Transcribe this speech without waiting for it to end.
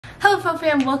Hello Fun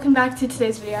Fam, welcome back to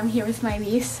today's video. I'm here with my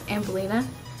niece, Ambelina.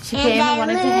 She came and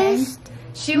wanted to hang.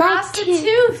 She lost a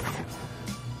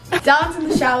tooth! Dawn's in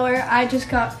the shower. I just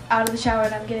got out of the shower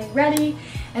and I'm getting ready.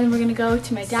 And then we're gonna go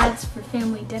to my dad's for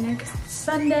family dinner because it's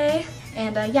Sunday.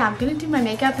 And yeah, I'm gonna do my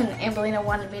makeup and Ambelina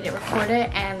wanted me to record it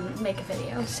and make a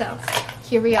video. So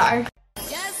here we are.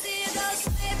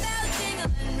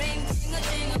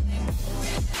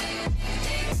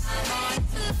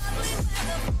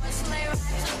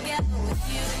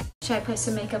 Should I put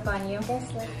some makeup on you?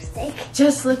 Just lipstick.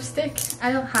 Just lipstick?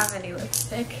 I don't have any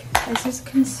lipstick. This is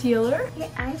concealer. Your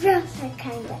eyebrows are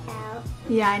kind of out.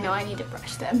 Yeah, I know. I need to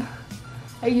brush them.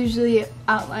 I usually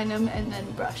outline them and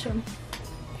then brush them.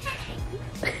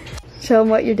 Show them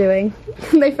what you're doing.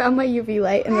 They found my UV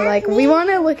light and they're like, we want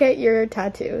to look at your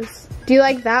tattoos. Do you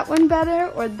like that one better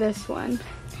or this one?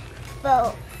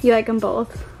 Both. You like them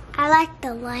both? I like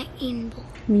the lightning bolt.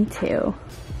 Me too.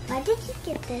 Why did you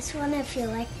get this one if you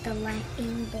like the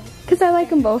lightning bolt? Because I like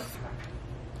them both.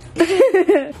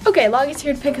 Okay, Log is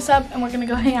here to pick us up and we're gonna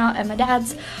go hang out at my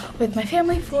dad's with my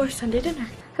family for Sunday dinner.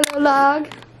 Hello, Log.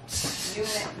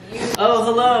 Oh,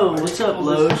 hello. What's up,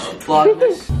 Loge?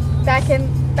 Vlogmas. Back in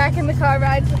the car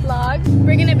rides with Log.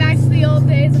 Bringing it back to the old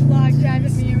days of Log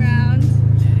driving me around.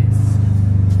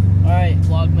 Alright,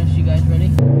 Vlogmas, you guys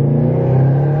ready?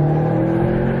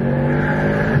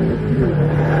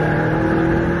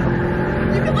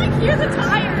 You can like hear the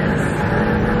tires.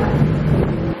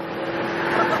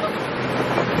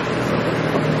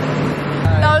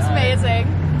 That was amazing.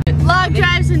 Log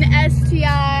drives an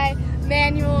STI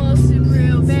manual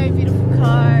Subaru, very beautiful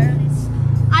car.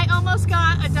 I almost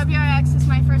got a WRX as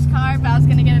my first car, but I was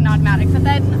gonna get an automatic, but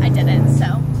then I didn't, so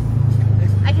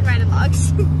I can ride in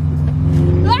Logs.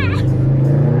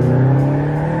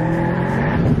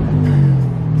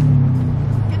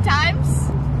 Good times.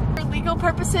 For legal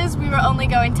purposes, we were only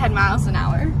going 10 miles an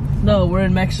hour. No, we're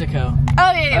in Mexico.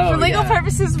 Oh yeah. For legal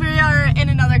purposes, we are in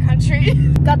another country.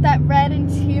 Got that red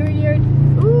interior.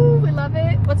 Ooh, we love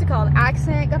it. What's it called?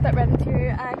 Accent. Got that red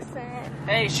interior accent.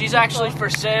 Hey, she's actually for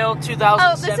sale, Oh,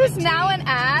 2017. this is now an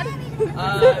ad?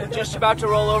 Just about to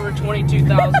roll over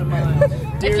 22,000 miles.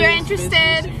 If you're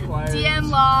interested, DM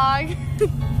Log.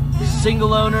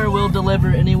 Single owner will deliver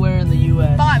anywhere in the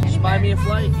U.S. Just buy me a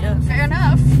flight, yeah. Fair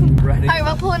enough. Ready? Alright,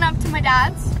 we're pulling up to my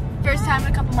dad's. First time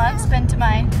in a couple months. Been to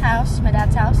my house, my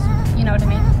dad's house. You know what I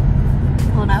mean?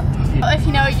 Pulling up. Oh, if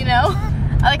you know, you know.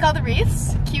 I like all the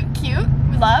wreaths. Cute, cute.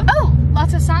 We love. Oh,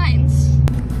 lots of signs.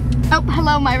 Oh,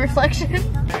 hello, my reflection.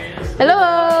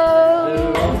 Hello.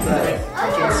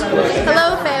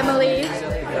 Hello, family.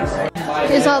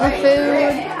 Here's all the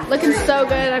food. Looking so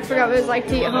good. I forgot what it was like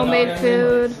to eat homemade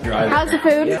food. How's the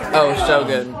food? Oh, so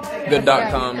good.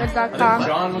 Good.com.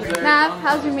 Good.com. Mav,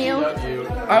 how's your meal?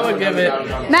 I would give it.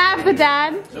 Mav, the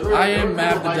dad. I am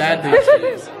Mav the dad these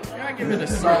days. I give it a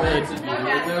solid.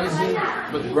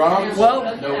 Well,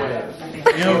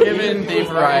 you know, given the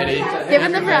variety,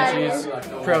 Given the variety.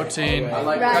 veggies, protein,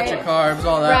 got your carbs,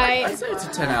 all that. Right. I'd say it's a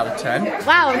 10 out of 10.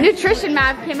 Wow, nutrition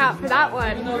Mav came out for that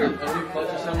one.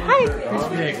 Hi.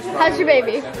 How's your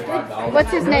baby?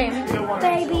 What's his name?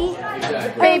 Baby.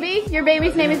 Baby? Your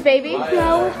baby's name is Baby?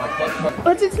 No.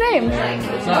 What's its name? What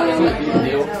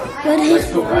is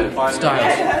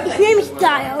Styles. his name is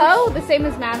Style. Oh, the same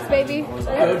as Mav's baby.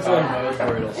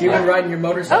 You been riding your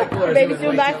motorcycle? Oh, your baby's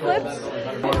doing backflips?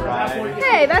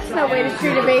 Hey, that's no way to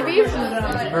treat a baby.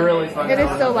 We're really fun. It is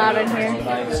so loud in here.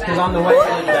 Because on the way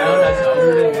down, that's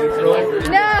under neutral.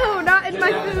 No, not in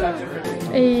my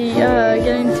food. Hey, get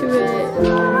into it.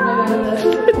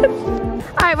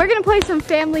 Alright, we're gonna play some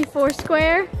Family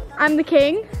Foursquare. I'm the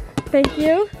king. Thank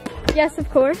you. Yes, of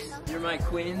course. You're my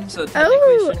queen, so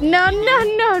Oh, no.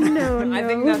 I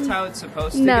think that's how it's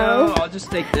supposed to No. go. I'll just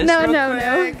take this No.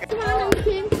 quick. Come on, I'm the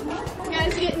king. You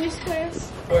guys get new squares.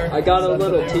 I got a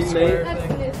little teammate. That's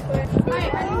the new square.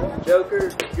 Alright, ready?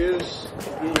 Joker, goose,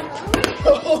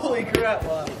 holy crap,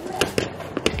 wow.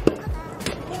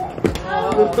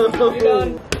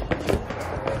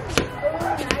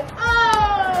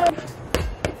 Oh!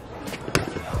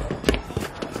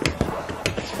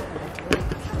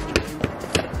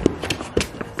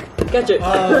 Catch it.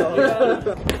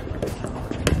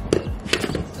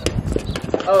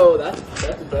 Oh, that's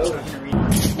a dope.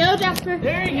 No, Jasper.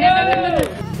 There you No. go.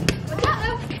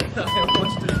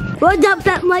 What's up,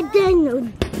 that my Daniel?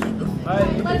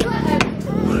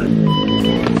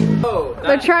 Oh,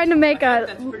 They're trying to make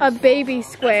a baby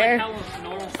square.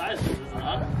 Normal size is it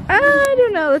not? I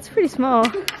don't know, it's pretty small.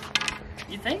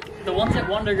 You think? The ones at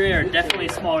 1 degree are definitely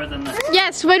smaller than this.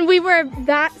 Yes, when we were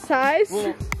that size.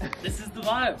 Well, this is the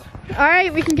vibe. All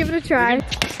right, we can give it a try.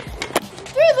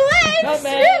 Through the legs,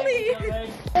 Nutmeg. really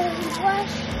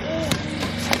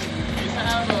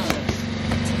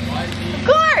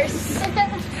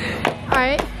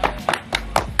Alright.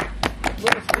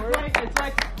 Little squirt. It's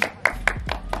like.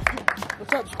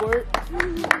 What's up, squirt?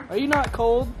 Are you not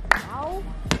cold? No.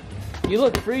 You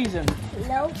look freezing.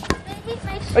 Nope.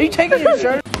 Are you taking your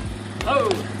shirt? Oh!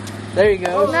 There you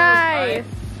go. Nice.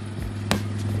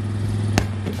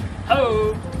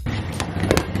 Oh!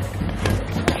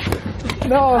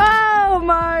 No. Oh,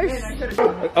 Mars.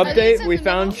 Update, we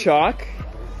found chalk.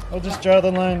 I'll just draw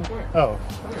the line. Oh,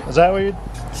 is that what you?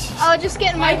 Oh, just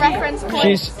getting my reference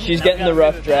point. She's getting the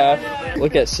rough draft.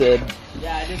 Look at Sid.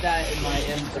 Yeah, I did that in my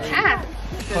M3. Ah.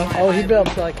 Oh, he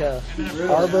built like a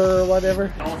harbor or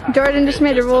whatever. Jordan just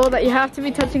made a rule that you have to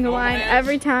be touching the line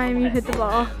every time you hit the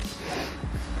ball.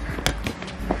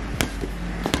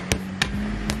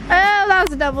 Oh, that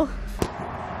was a double.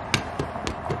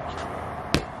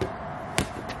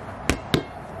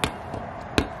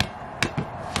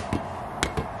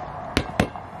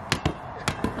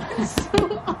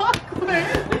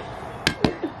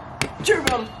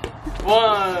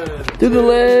 One, Do the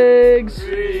legs.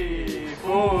 3,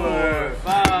 4,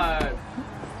 5.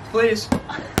 Please.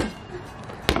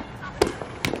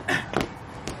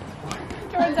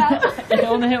 Jordan's out. It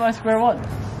only hit my square one.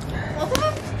 Both of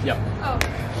them? Yep. Oh.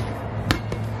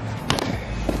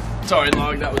 Sorry,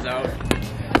 Log, that was out.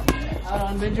 Out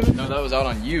on Benjamin? No, that was out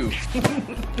on you.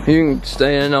 You can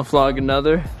stay in, I'll vlog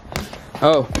another.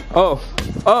 Oh, oh,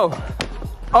 oh.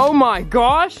 Oh my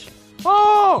gosh.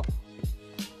 Oh!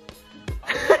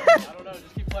 I don't know,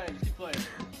 just keep playing, just keep playing.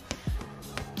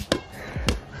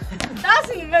 That's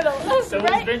in the middle. That's So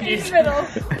right in Benji's. the middle.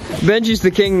 Benji's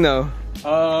the king though.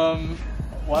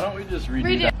 Why don't we just redo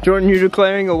Redo. that? Jordan, you're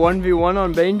declaring a 1v1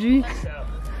 on Benji?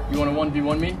 You want to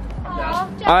 1v1 me? Aw,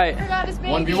 Jack Alright. forgot his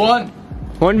baby. 1v1?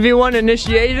 1v1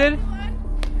 initiated?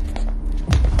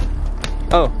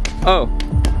 Oh, oh.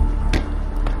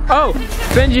 Oh!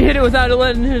 Benji hit it without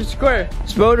letting his square.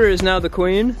 Spoder is now the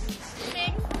queen.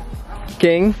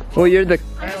 King. Well, you're the...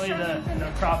 Apparently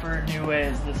the proper new way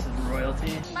is this is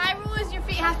royalty. My rule is your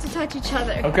feet have to touch each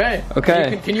other. Okay.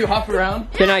 Okay. Can you hop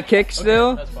around? Can I kick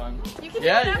still? That's fine. You can do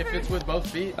Yeah, whatever. if it's with both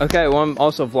feet. Okay, well I'm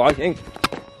also vlogging.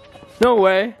 No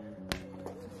way.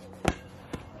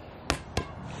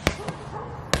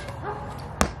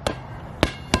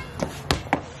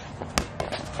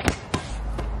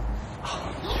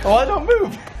 Oh, I don't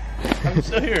move. I'm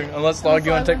still here. Unless, Log,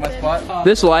 you want to take my spot?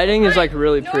 This lighting is like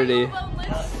really pretty. No,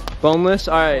 boneless. Boneless?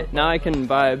 Alright, now I can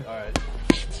vibe. Alright.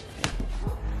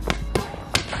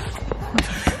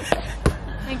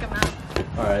 I think I'm out.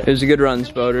 Alright. It was a good run,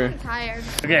 Spoder. I'm tired.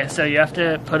 Okay, so you have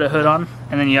to put a hood on,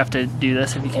 and then you have to do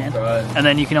this if you can. Right. And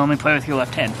then you can only play with your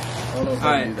left hand. I don't know if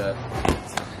I can do that.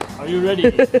 Are you ready?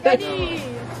 Ready.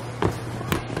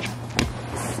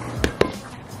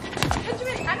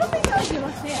 Benjamin, I don't think that was your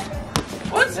left hand.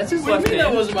 What? That's his What do left you mean that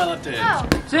hand. wasn't my left hand? Oh.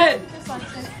 Sid! This one.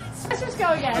 Let's just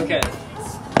go again. Okay.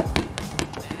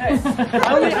 Hey,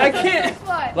 I can't. This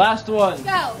one. Last one. Go.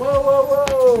 Whoa, whoa,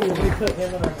 whoa! We put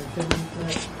him in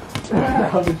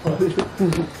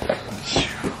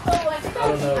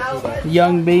our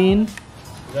Young Bean.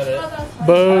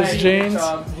 Bose jeans.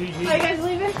 Are you guys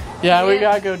leaving? Yeah, we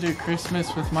gotta go do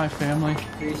Christmas with my family.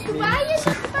 Why are you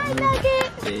looking nugget?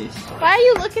 Why are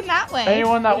you looking that way?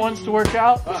 Anyone that wants to work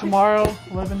out tomorrow,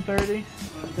 11:30,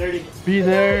 be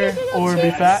there or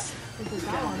be fat.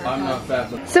 I'm not fat,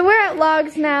 but So we're at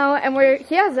Logs now, and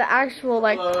he has an actual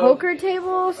like poker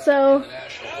table. So,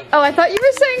 oh, I thought you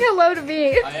were saying hello to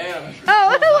me. I am.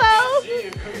 Oh,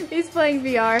 hello. He's playing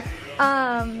VR.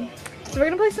 So we're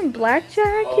gonna play some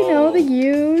blackjack. You know, the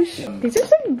usual. These are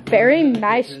some very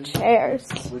nice chairs.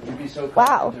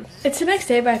 Wow. It's the next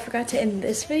day, but I forgot to end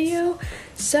this video.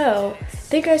 So,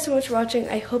 thank you guys so much for watching.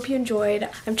 I hope you enjoyed.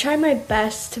 I'm trying my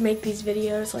best to make these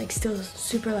videos like still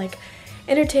super like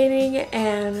entertaining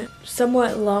and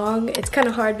somewhat long. It's kind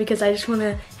of hard because I just want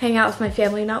to hang out with my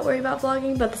family, not worry about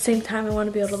vlogging, but at the same time I want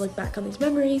to be able to look back on these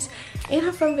memories and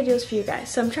have fun videos for you guys.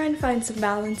 So I'm trying to find some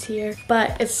balance here,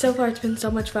 but so far it's been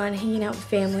so much fun hanging out with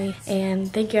family,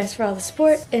 and thank you guys for all the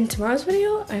support. In tomorrow's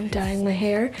video, I'm dyeing my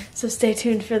hair, so stay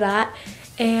tuned for that.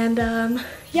 And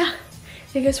yeah,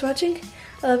 thank you guys for watching.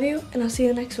 I love you, and I'll see you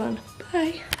in the next one.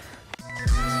 Bye.